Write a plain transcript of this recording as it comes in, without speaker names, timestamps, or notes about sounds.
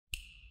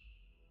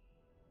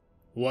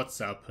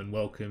What's up and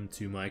welcome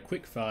to my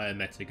quickfire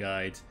meta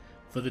guide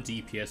for the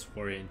DPS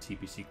warrior in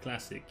TBC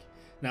Classic.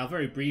 Now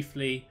very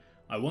briefly,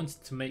 I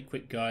wanted to make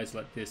quick guides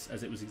like this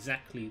as it was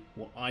exactly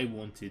what I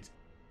wanted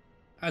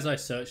as I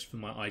searched for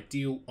my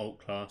ideal alt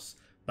class,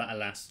 but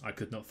alas I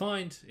could not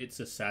find. It's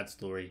a sad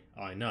story,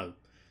 I know.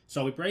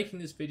 So I'll be breaking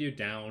this video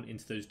down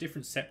into those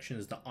different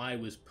sections that I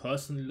was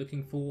personally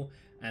looking for,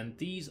 and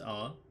these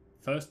are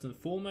first and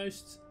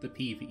foremost the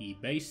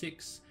PvE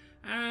basics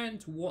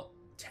and what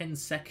 10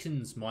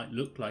 seconds might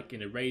look like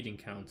in a raid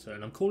encounter,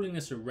 and I'm calling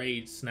this a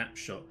raid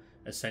snapshot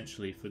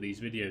essentially for these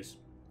videos.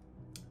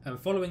 And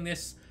following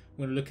this,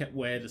 we're going to look at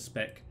where the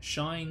spec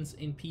shines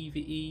in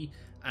PvE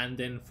and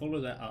then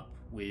follow that up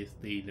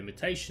with the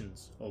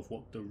limitations of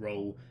what the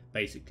role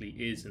basically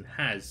is and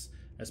has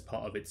as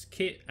part of its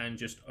kit and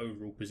just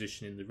overall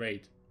position in the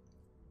raid.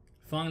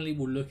 Finally,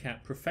 we'll look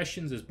at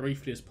professions as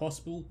briefly as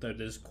possible, though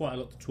there's quite a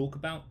lot to talk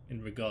about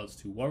in regards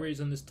to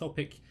warriors on this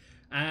topic.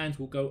 And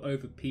we'll go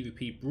over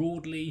PvP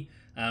broadly,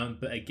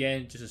 but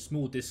again, just a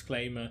small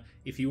disclaimer,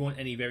 if you want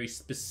any very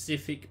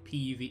specific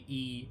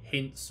PvE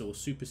hints or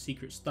super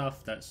secret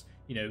stuff that's,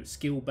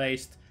 skill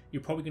based,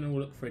 you're probably going to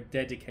look for a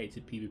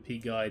dedicated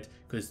PvP guide,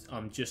 because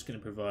I'm just going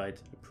to provide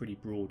a pretty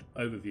broad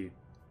overview.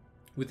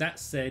 With that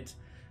said,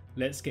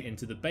 let's get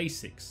into the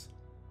basics.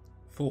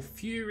 For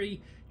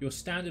Fury, your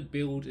standard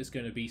build is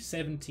going to be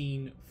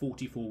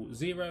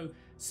 17-44-0.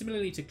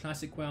 Similarly to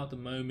Classic WoW at the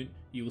moment,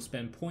 you will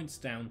spend points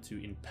down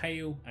to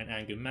Impale and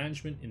Anger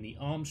Management in the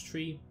arms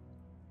tree,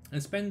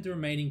 and spend the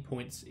remaining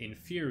points in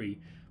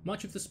Fury.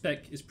 Much of the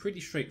spec is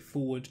pretty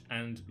straightforward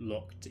and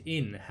locked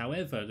in.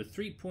 However, the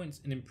 3 points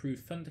in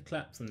Improved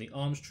Thunderclap from the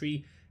arms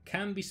tree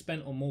can be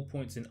spent on more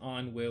points in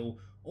Iron Will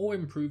or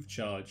Improved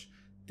Charge.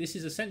 This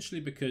is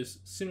essentially because,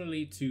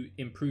 similarly to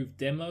Improved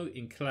Demo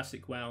in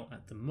Classic WoW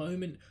at the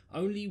moment,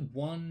 only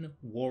one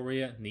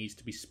warrior needs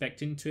to be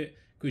specced into it,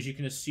 because you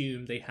can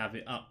assume they have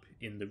it up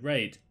in the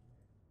raid.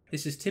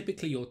 This is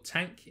typically your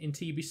tank in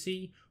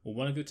TBC, or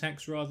one of your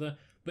tanks rather,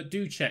 but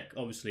do check,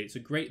 obviously. It's a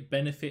great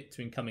benefit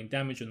to incoming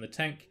damage on the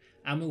tank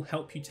and will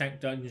help you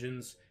tank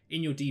dungeons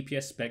in your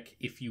DPS spec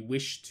if you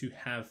wish to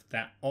have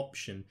that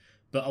option,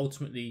 but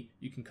ultimately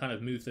you can kind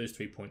of move those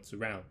 3 points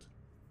around.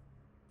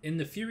 In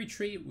the Fury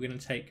tree, we're going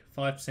to take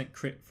 5%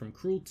 crit from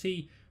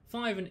Cruelty,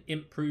 5 in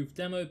Improved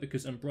Demo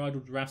because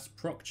Unbridled Wrath's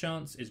proc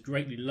chance is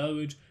greatly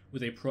lowered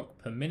with a proc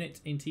per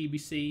minute in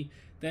TBC,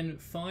 then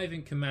 5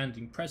 in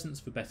Commanding Presence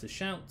for better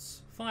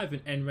shouts, 5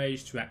 in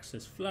Enrage to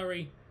access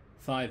Flurry,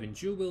 5 in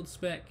Dual Wield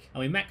spec,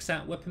 and we max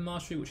out Weapon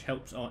Mastery, which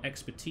helps our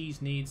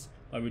expertise needs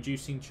by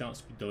reducing chance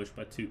to be dodged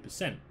by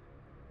 2%.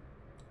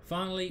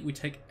 Finally, we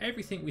take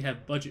everything we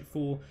have budget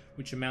for,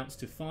 which amounts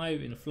to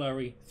 5 in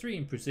Flurry, 3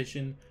 in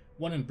Precision,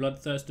 1 in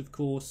Bloodthirst of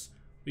course.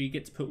 We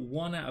get to put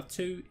 1 out of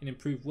 2 in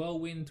Improved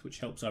Whirlwind, which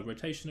helps our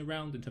rotation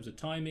around in terms of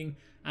timing,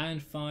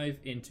 and 5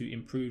 into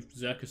Improved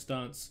Berserker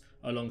Stance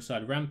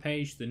alongside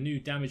Rampage, the new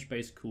damage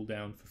based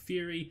cooldown for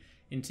Fury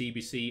in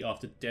TBC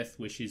after Death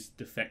Wish's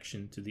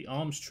defection to the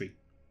arms tree.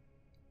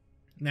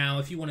 Now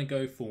if you want to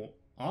go for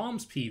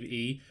arms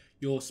PvE,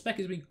 your spec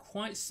has been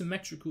quite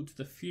symmetrical to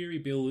the Fury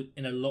build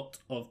in a lot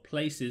of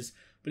places,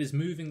 but is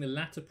moving the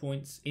latter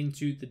points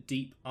into the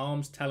deep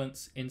arms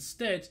talents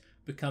instead,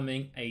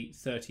 becoming a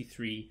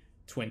 33-28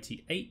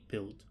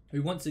 build.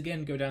 We once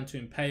again go down to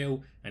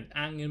Impale and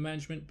Anger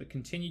Management, but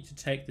continue to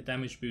take the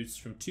damage boosts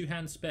from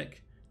Two-Hand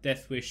spec,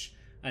 Death Wish,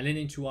 and then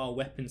into our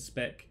weapon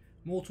spec,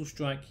 Mortal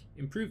Strike,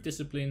 Improved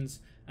Disciplines,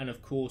 and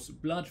of course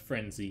Blood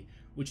Frenzy,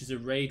 which is a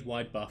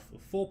raid-wide buff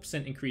of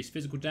 4% increased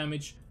physical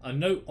damage. A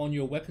note on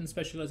your weapon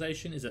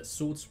specialization is that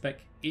Sword spec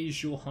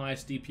is your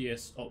highest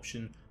DPS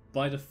option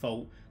by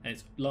default, and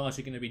it's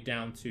largely going to be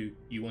down to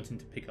you wanting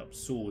to pick up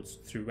swords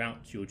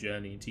throughout your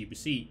journey in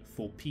TBC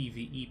for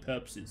PvE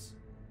purposes.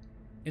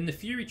 In the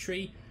Fury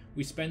tree,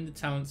 we spend the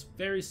talents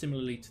very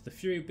similarly to the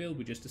Fury build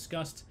we just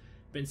discussed,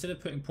 but instead of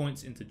putting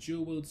points into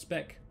Dual Wield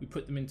spec, we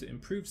put them into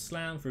Improved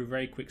Slam for a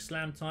very quick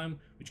slam time,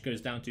 which goes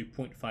down to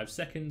 0.5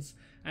 seconds,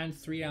 and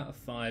 3 out of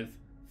 5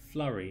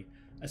 Flurry.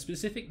 A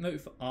specific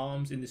note for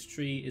arms in this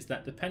tree is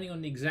that depending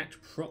on the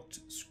exact proc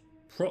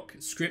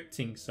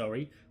scripting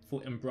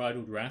for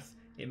Unbridled Wrath,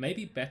 it may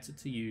be better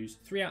to use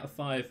 3 out of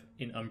 5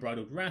 in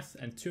Unbridled Wrath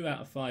and 2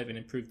 out of 5 in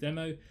Improved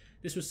Demo.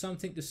 This was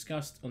something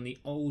discussed on the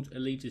old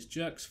Elitist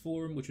Jerks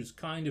forum, which was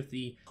kind of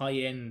the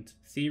high-end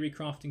theory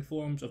crafting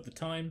forums of the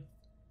time,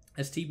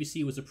 as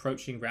TBC was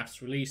approaching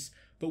Wrath's release,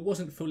 but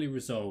wasn't fully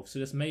resolved, so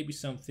this may be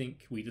something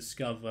we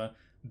discover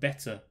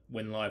better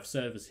when live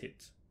servers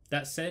hit.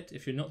 That said,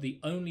 if you're not the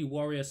only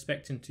warrior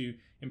specced into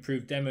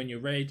Improved Demo in your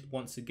raid,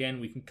 once again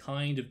we can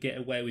kind of get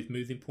away with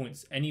moving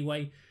points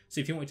anyway,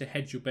 so if you want to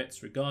hedge your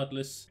bets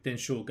regardless, then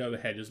sure, go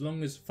ahead. As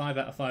long as 5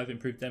 out of 5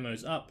 Improved Demo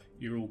is up,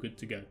 you're all good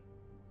to go.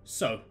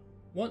 So,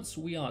 once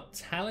we are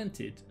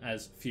talented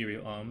as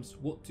Fury Arms,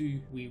 what do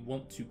we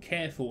want to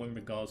care for in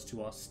regards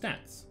to our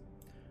stats?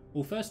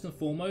 Well, first and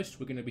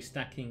foremost, we're going to be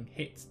stacking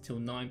hit till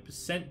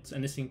 9%,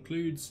 and this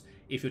includes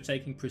if you're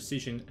taking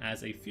precision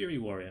as a Fury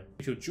Warrior.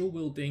 If you're dual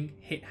wielding,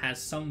 hit has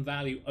some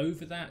value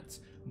over that,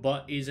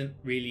 but isn't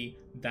really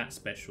that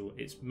special.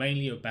 It's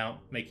mainly about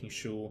making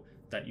sure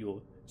that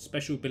your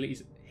special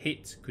abilities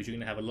hit, because you're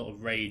going to have a lot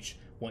of rage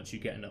once you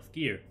get enough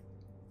gear.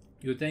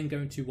 You're then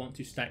going to want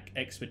to stack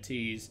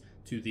expertise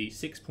to the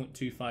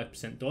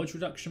 6.25% dodge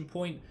reduction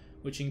point,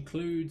 which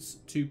includes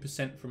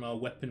 2% from our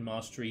weapon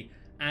mastery,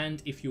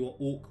 and if you're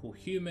orc or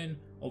human,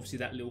 obviously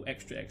that little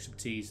extra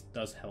expertise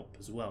does help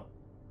as well.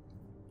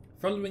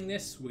 Following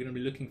this, we're going to be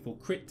looking for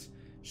crit,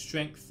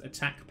 strength,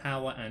 attack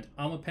power and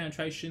armor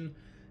penetration,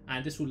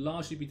 and this will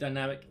largely be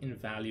dynamic in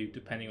value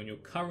depending on your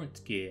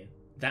current gear.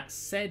 That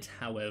said,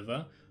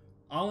 however,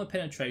 armor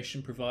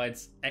penetration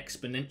provides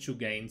exponential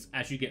gains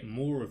as you get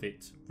more of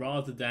it,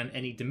 rather than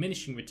any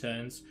diminishing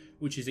returns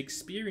which is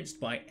experienced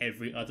by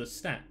every other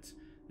stat.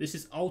 This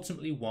is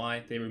ultimately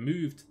why they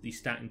removed the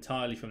stat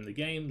entirely from the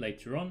game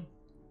later on.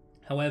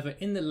 However,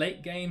 in the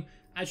late game,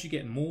 as you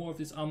get more of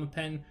this armor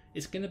pen,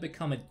 it's going to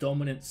become a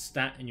dominant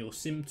stat in your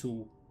sim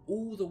tool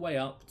all the way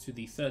up to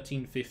the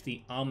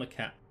 1350 armor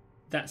cap.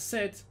 That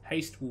said,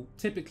 haste will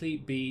typically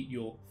be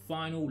your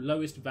final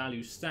lowest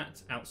value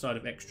stat outside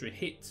of extra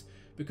hit,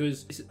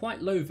 because it's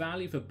quite low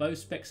value for both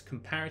specs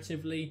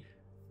comparatively,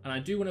 and I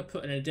do want to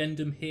put an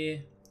addendum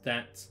here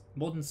that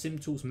modern sim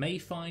tools may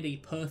find a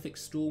perfect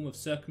storm of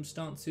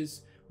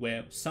circumstances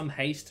where some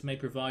haste may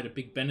provide a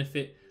big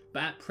benefit,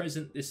 but at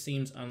present this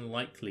seems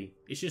unlikely.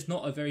 It's just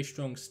not a very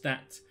strong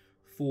stat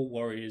for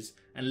warriors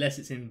unless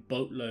it's in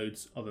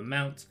boatloads of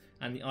amount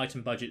and the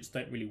item budgets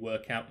don't really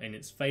work out in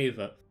its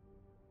favour.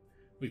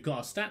 We've got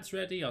our stats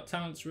ready, our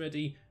talents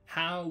ready.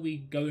 How are we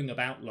going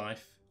about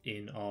life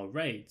in our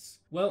raids?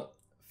 Well,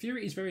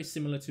 Fury is very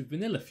similar to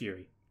Vanilla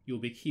Fury. You'll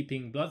be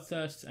keeping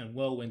Bloodthirst and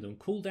Whirlwind on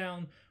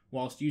cooldown,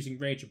 whilst using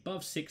Rage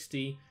above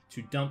 60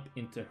 to dump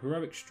into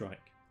Heroic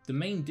Strike. The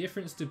main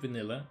difference to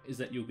Vanilla is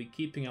that you'll be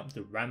keeping up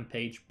the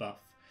Rampage buff,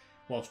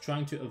 whilst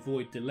trying to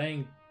avoid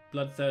delaying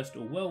Bloodthirst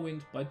or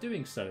Whirlwind by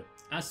doing so.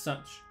 As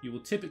such, you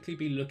will typically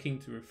be looking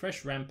to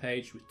refresh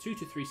Rampage with 2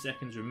 to 3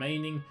 seconds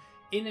remaining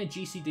in a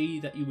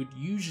GCD that you would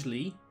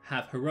usually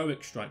have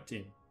Heroic Striked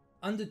in.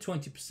 Under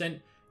 20%,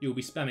 you'll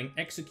be spamming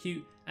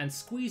Execute and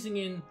squeezing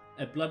in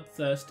a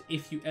Bloodthirst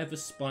if you ever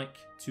spike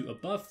to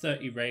above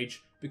 30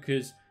 Rage,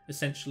 because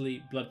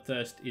essentially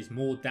Bloodthirst is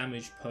more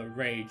damage per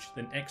Rage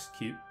than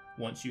Execute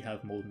once you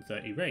have more than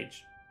 30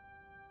 Rage.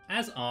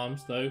 As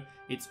arms though,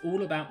 it's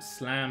all about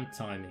slam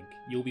timing.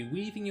 You'll be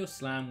weaving your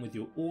slam with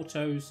your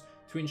autos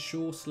to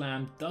ensure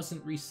slam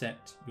doesn't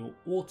reset your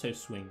auto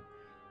swing.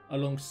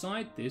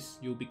 Alongside this,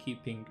 you'll be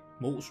keeping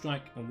Mortal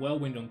Strike and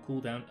Whirlwind on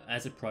cooldown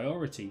as a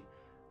priority.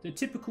 The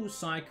typical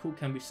cycle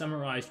can be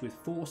summarised with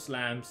 4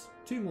 slams,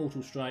 2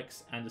 Mortal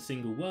Strikes and a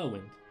single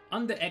Whirlwind.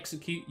 Under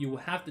Execute, you will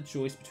have the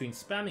choice between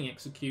spamming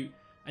Execute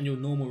and your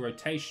normal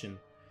rotation.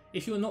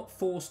 If you're not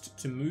forced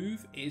to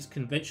move, it is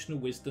conventional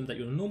wisdom that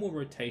your normal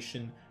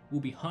rotation will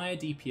be higher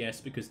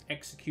DPS because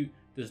Execute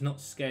does not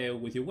scale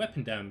with your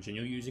weapon damage and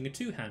you're using a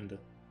two-hander.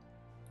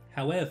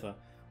 However,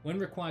 when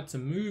required to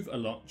move a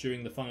lot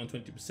during the final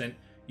 20%,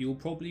 you will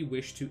probably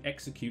wish to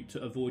Execute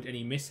to avoid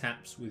any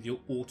mishaps with your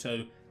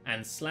auto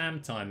and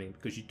slam timing,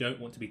 because you don't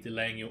want to be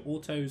delaying your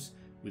autos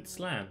with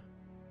slam.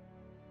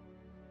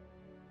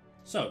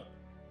 So,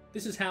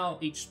 this is how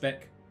each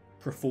spec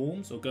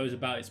performs or goes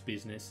about its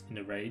business in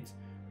the raids.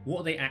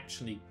 What are they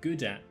actually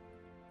good at?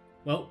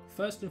 Well,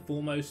 first and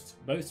foremost,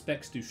 both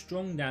specs do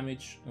strong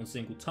damage on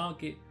single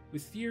target,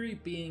 with Fury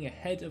being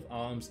ahead of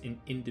Arms in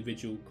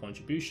individual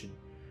contribution.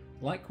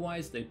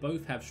 Likewise, they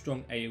both have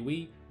strong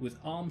AoE, with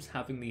Arms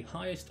having the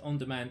highest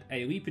on-demand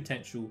AoE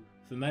potential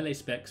for melee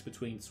specs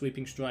between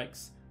Sweeping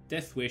Strikes,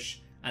 Death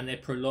Wish, and their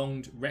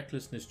prolonged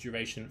Recklessness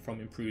duration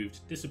from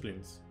improved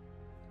disciplines.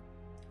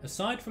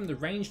 Aside from the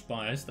ranged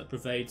bias that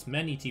pervades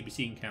many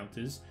TBC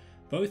encounters,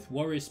 both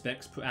warrior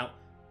specs put out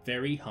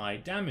very high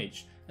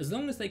damage, as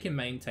long as they can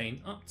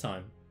maintain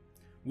uptime.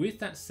 With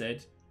that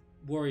said,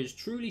 warriors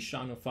truly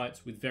shine on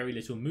fights with very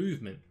little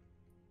movement,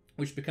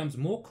 which becomes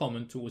more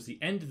common towards the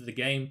end of the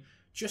game,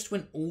 just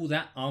when all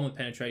that armor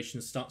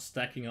penetration starts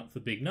stacking up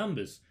for big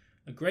numbers.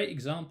 A great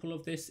example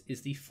of this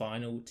is the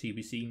final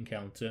TBC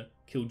encounter,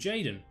 Kill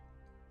Jaden.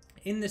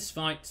 In this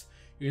fight,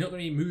 you're not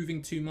going to be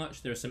moving too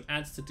much. There are some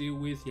adds to deal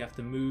with. You have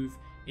to move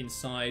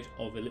inside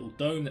of a little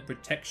dome that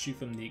protects you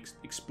from the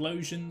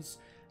explosions,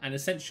 and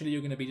essentially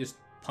you're going to be just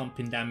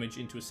pumping damage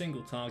into a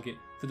single target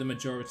for the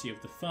majority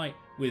of the fight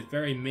with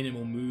very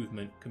minimal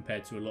movement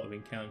compared to a lot of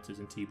encounters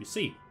in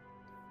TBC.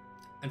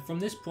 And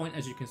from this point,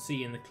 as you can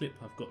see in the clip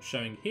I've got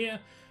showing here,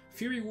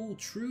 Fury will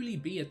truly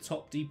be a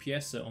top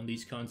DPSer on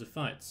these kinds of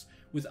fights,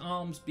 with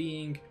Arms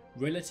being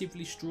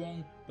relatively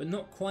strong but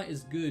not quite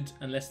as good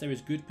unless there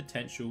is good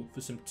potential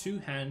for some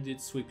two-handed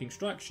sweeping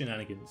strike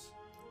shenanigans.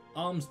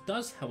 Arms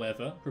does,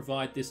 however,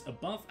 provide this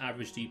above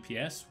average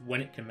DPS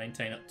when it can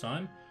maintain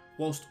uptime,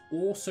 whilst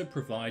also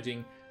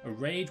providing a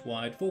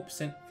raid-wide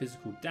 4%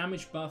 physical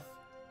damage buff,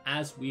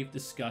 as we've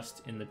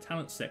discussed in the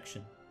talent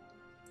section.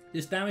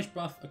 This damage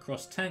buff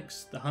across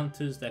tanks, the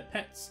hunters, their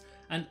pets,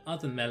 and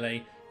other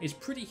melee is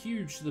pretty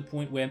huge, to the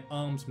point where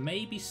Arms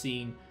may be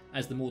seen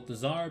as the more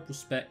desirable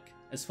spec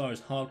as far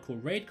as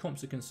hardcore raid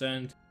comps are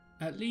concerned,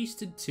 at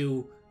least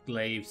until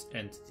glaives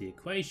enter the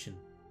equation.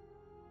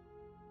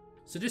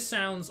 So this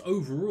sounds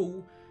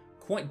overall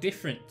quite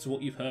different to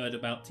what you've heard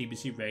about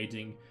TBC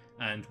raiding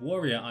and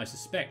warrior. I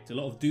suspect a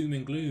lot of doom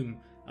and gloom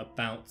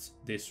about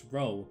this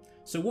role.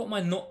 So what am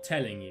I not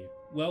telling you?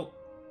 Well,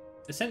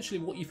 essentially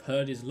what you've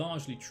heard is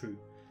largely true.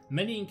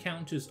 Many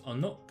encounters are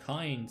not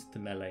kind to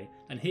melee,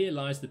 and here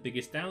lies the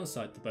biggest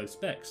downside to both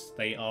specs.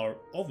 They are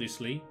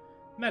obviously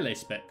melee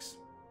specs.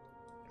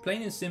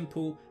 Plain and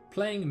simple,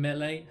 playing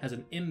melee has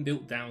an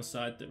inbuilt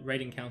downside that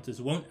raid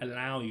encounters won't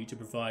allow you to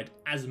provide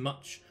as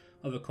much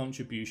of a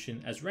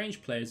contribution as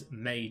ranged players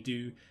may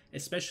do,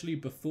 especially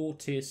before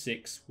tier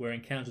 6, where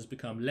encounters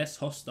become less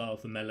hostile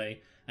for melee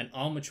and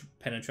armor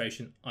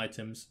penetration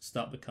items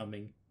start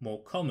becoming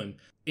more common.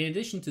 In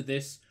addition to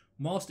this,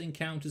 whilst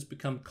encounters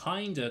become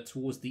kinder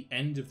towards the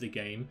end of the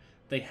game,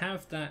 they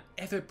have that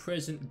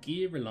ever-present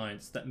gear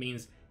reliance that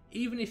means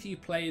even if you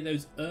play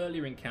those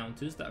earlier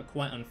encounters that are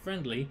quite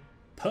unfriendly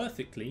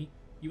perfectly,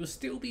 you will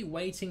still be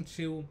waiting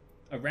till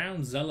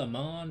around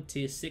Zalaman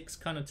tier 6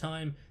 kind of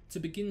time to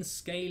begin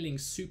scaling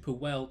super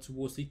well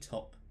towards the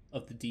top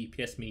of the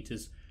DPS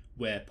meters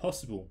where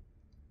possible.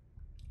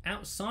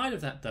 Outside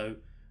of that though,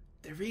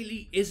 there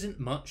really isn't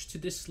much to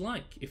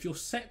dislike if you're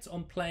set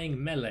on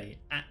playing melee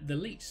at the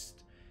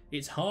least.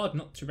 It's hard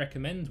not to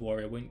recommend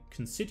warrior when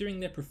considering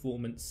their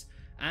performance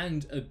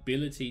and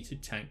ability to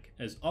tank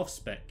as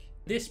off-spec.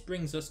 This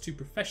brings us to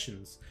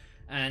professions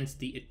and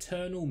the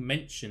eternal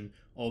mention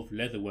of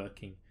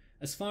leatherworking.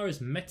 As far as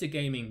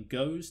metagaming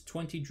goes,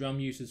 20 drum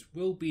users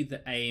will be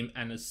the aim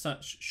and as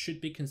such should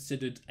be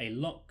considered a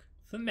lock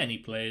for many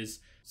players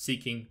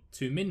seeking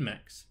to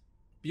min-max.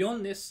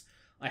 Beyond this,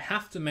 I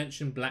have to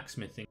mention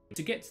blacksmithing.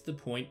 To get to the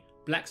point,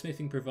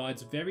 blacksmithing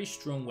provides very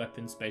strong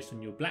weapons based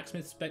on your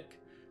blacksmith spec,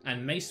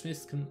 and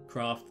mace-smiths can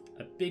craft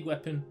a big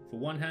weapon for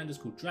one-handers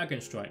called Dragon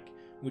Strike,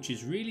 which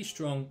is really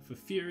strong for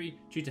Fury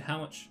due to how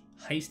much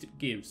haste it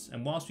gives.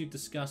 And whilst we've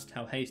discussed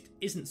how haste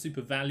isn't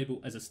super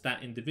valuable as a stat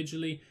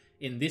individually,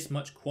 in this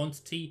much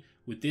quantity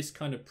with this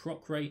kind of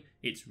proc rate,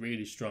 it's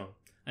really strong.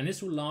 And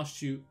this will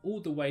last you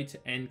all the way to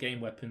endgame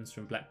weapons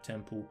from Black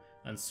Temple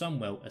and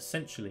Sunwell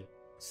essentially.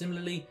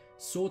 Similarly,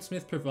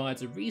 Swordsmith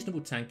provides a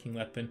reasonable tanking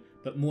weapon,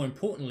 but more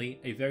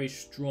importantly a very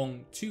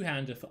strong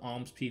two-hander for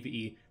arms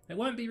PvE that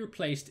won't be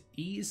replaced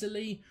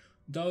easily,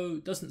 though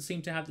doesn't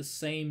seem to have the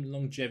same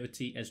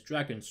longevity as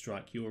Dragon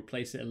Strike. You'll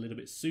replace it a little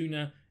bit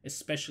sooner,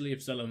 especially if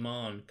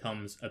Zalaman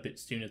comes a bit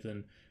sooner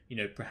than,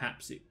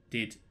 perhaps it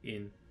did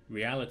in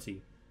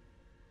reality.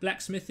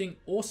 Blacksmithing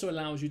also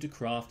allows you to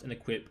craft and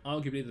equip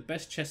arguably the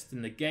best chest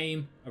in the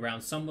game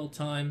around Sunwell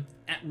time.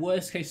 At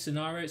worst case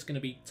scenario, it's going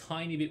to be a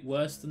tiny bit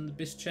worse than the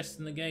best chest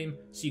in the game,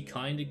 so you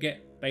kind of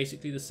get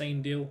basically the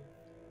same deal.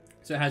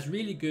 So it has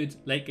really good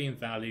late game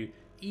value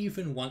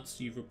even once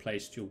you've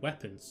replaced your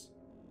weapons.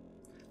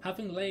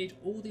 Having laid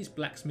all these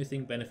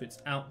blacksmithing benefits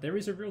out, there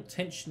is a real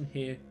tension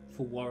here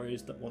for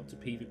warriors that want to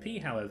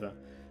PvP however.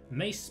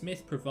 Mace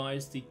Smith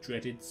provides the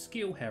dreaded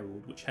Skill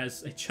Herald, which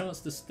has a chance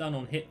to stun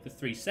on hit for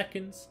 3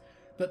 seconds,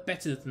 but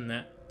better than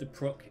that, the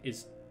proc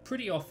is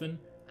pretty often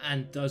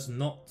and does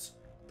not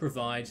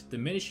provide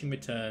diminishing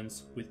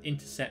returns with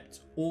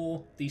intercept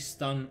or the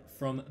stun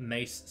from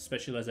mace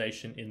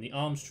specialization in the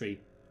arms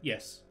tree.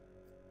 Yes,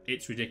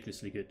 it's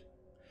ridiculously good.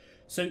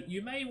 So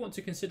you may want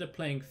to consider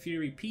playing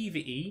Fury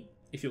PvE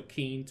if you're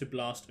keen to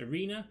blast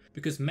arena,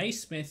 because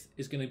Mace Smith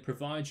is going to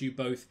provide you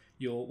both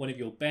one of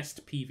your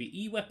best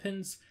PvE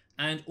weapons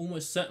and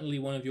almost certainly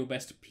one of your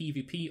best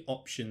PvP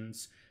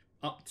options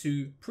up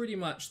to pretty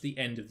much the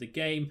end of the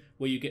game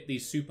where you get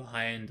these super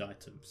high-end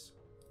items.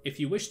 If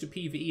you wish to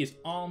PvE as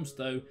arms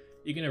though,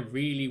 you're going to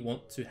really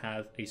want to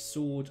have a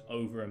sword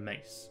over a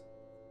mace.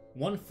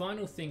 One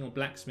final thing on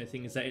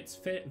blacksmithing is that its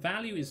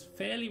value is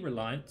fairly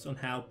reliant on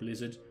how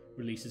Blizzard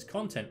releases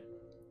content.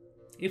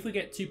 If we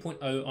get 2.0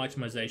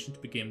 itemization to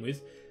begin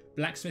with,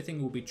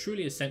 blacksmithing will be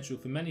truly essential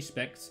for many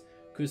specs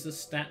because the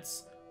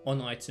stats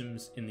on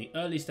items in the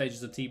early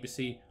stages of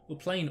TBC were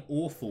plain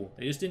awful.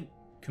 They just didn't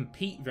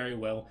compete very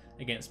well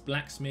against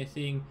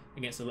blacksmithing,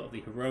 against a lot of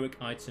the heroic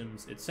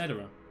items,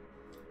 etc.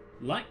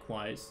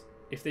 Likewise,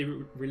 if they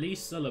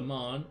release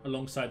Zalaman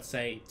alongside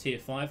say tier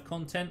 5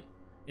 content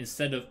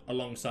instead of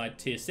alongside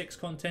tier 6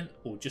 content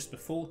or just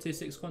before tier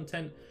 6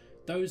 content,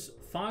 those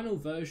final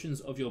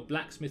versions of your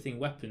blacksmithing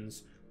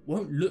weapons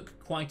won't look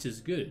quite as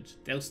good.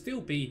 They'll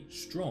still be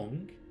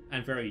strong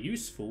and very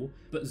useful,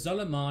 but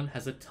Zalaman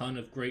has a ton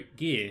of great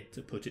gear,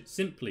 to put it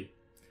simply.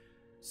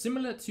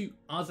 Similar to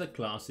other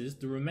classes,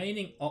 the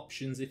remaining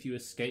options if you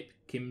escape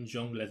Kim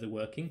Jong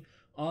leatherworking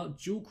are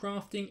dual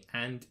crafting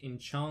and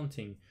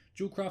enchanting.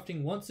 Dual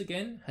crafting once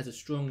again has a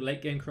strong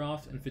late game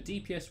craft, and for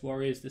DPS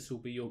warriors this will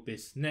be your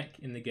best neck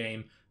in the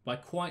game by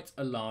quite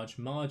a large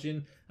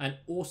margin, and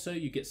also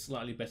you get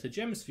slightly better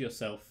gems for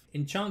yourself.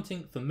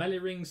 Enchanting for melee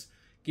rings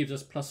gives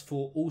us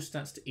 +4 all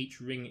stats to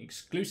each ring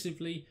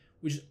exclusively,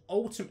 which is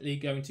ultimately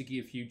going to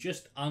give you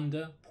just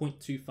under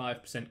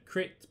 0.25%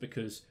 crit,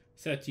 because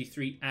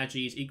 33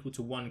 agi is equal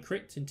to 1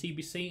 crit in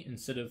TBC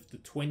instead of the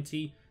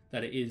 20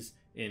 that it is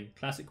in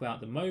Classic WoW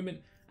at the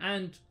moment,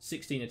 and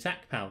 16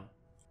 attack power.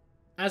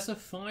 As a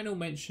final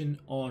mention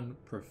on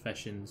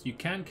professions, you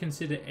can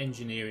consider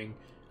engineering,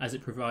 as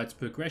it provides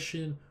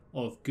progression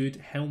of good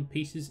helm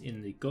pieces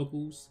in the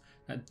goggles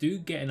that do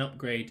get an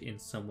upgrade in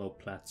Sunwell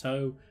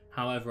Plateau.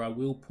 However, I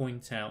will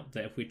point out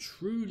that if we're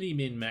truly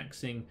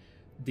min-maxing,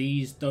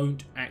 these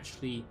don't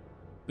actually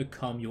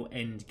become your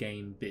end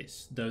game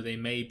BIS, though they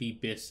may be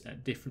BIS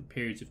at different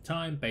periods of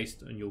time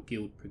based on your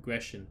guild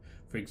progression.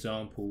 For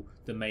example,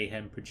 the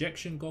Mayhem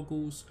projection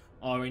goggles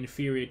are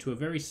inferior to a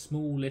very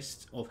small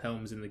list of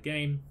helms in the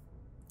game,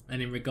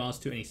 and in regards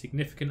to any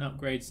significant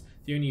upgrades,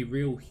 the only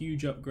real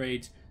huge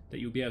upgrade that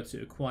you'll be able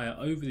to acquire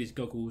over these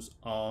goggles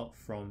are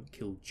from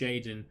Kill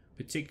Jaden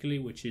particularly,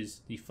 which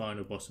is the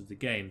final boss of the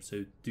game,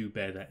 so do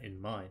bear that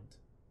in mind.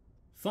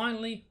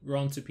 Finally, we're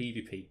on to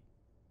PvP.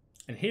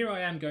 And here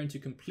I am going to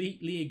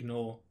completely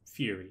ignore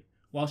Fury.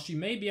 Whilst you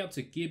may be able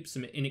to gib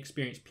some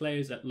inexperienced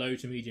players at low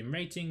to medium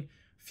rating,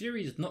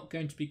 Fury is not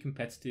going to be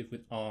competitive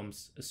with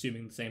ARMS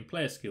assuming the same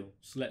player skill,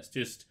 so let's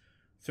just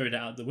throw that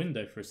out the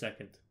window for a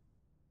second.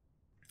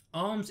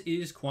 ARMS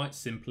is quite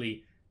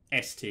simply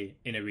S tier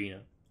in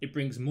Arena. It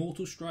brings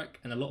Mortal Strike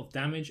and a lot of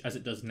damage as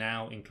it does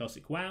now in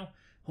Classic WoW.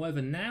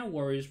 However, now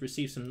Warriors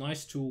receive some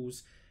nice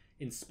tools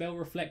in Spell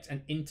Reflect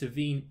and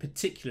Intervene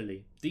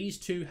particularly. These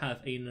two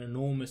have an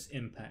enormous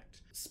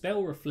impact.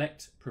 Spell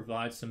Reflect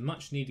provides some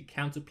much needed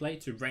counterplay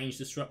to range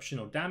disruption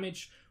or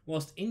damage,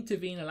 whilst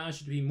Intervene allows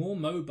you to be more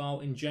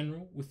mobile in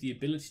general with the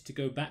ability to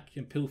go back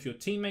and pill for your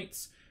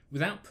teammates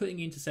without putting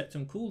Intercept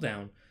on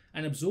cooldown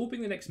and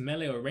absorbing the next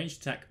melee or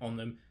ranged attack on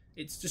them.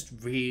 It's just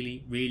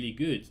really, really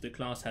good. The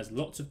class has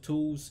lots of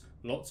tools,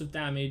 lots of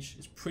damage,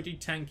 it's pretty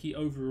tanky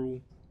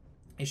overall.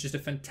 It's just a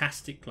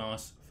fantastic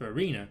class for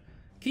Arena.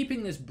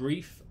 Keeping this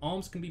brief,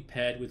 ARMS can be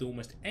paired with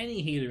almost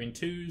any healer in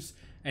 2s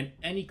and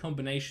any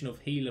combination of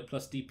healer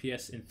plus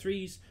DPS in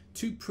 3s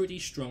to pretty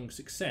strong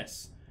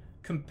success.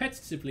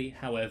 Competitively,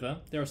 however,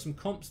 there are some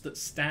comps that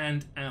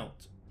stand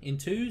out. In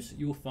 2s,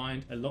 you'll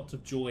find a lot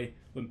of joy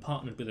when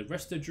partnered with a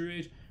Resto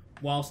Druid,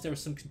 whilst there are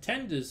some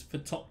contenders for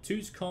top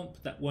 2s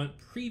comp that weren't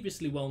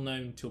previously well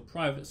known till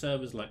private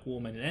servers like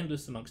Warman and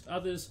Endless amongst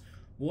others.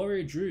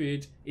 Warrior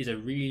Druid is a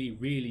really,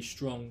 really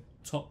strong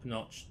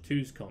top-notch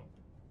 2s comp.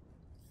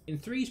 In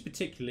 3s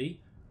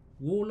particularly,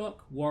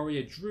 Warlock,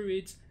 Warrior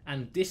Druid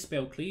and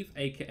Dispel Cleave,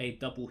 aka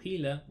Double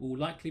Healer, will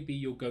likely be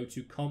your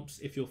go-to comps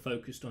if you're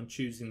focused on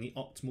choosing the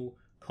optimal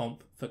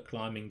comp for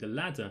climbing the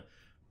ladder.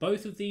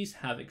 Both of these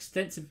have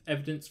extensive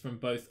evidence from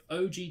both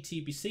OG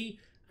TBC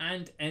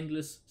and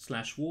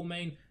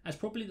Endless/Warmane as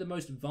probably the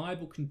most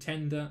viable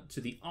contender to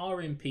the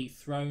RMP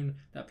throne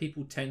that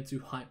people tend to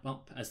hype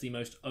up as the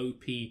most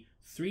OP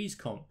 3s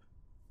comp.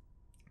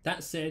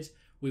 That said,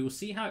 we will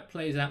see how it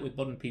plays out with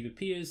modern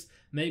PvPers.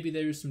 Maybe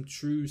there is some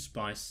true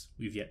spice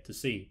we've yet to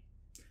see.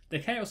 The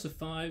chaos of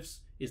 5s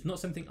is not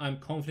something I'm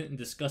confident in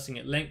discussing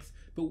at length,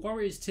 but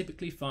Warriors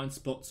typically find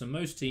spots on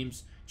most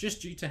teams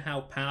just due to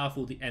how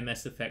powerful the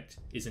MS effect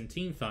is in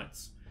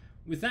teamfights.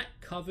 With that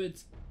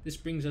covered, this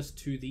brings us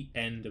to the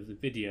end of the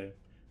video.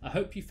 I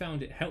hope you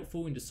found it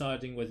helpful in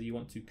deciding whether you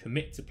want to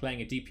commit to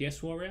playing a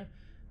DPS warrior,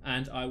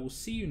 and I will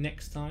see you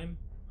next time,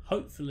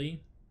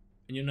 hopefully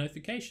in your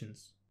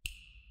notifications.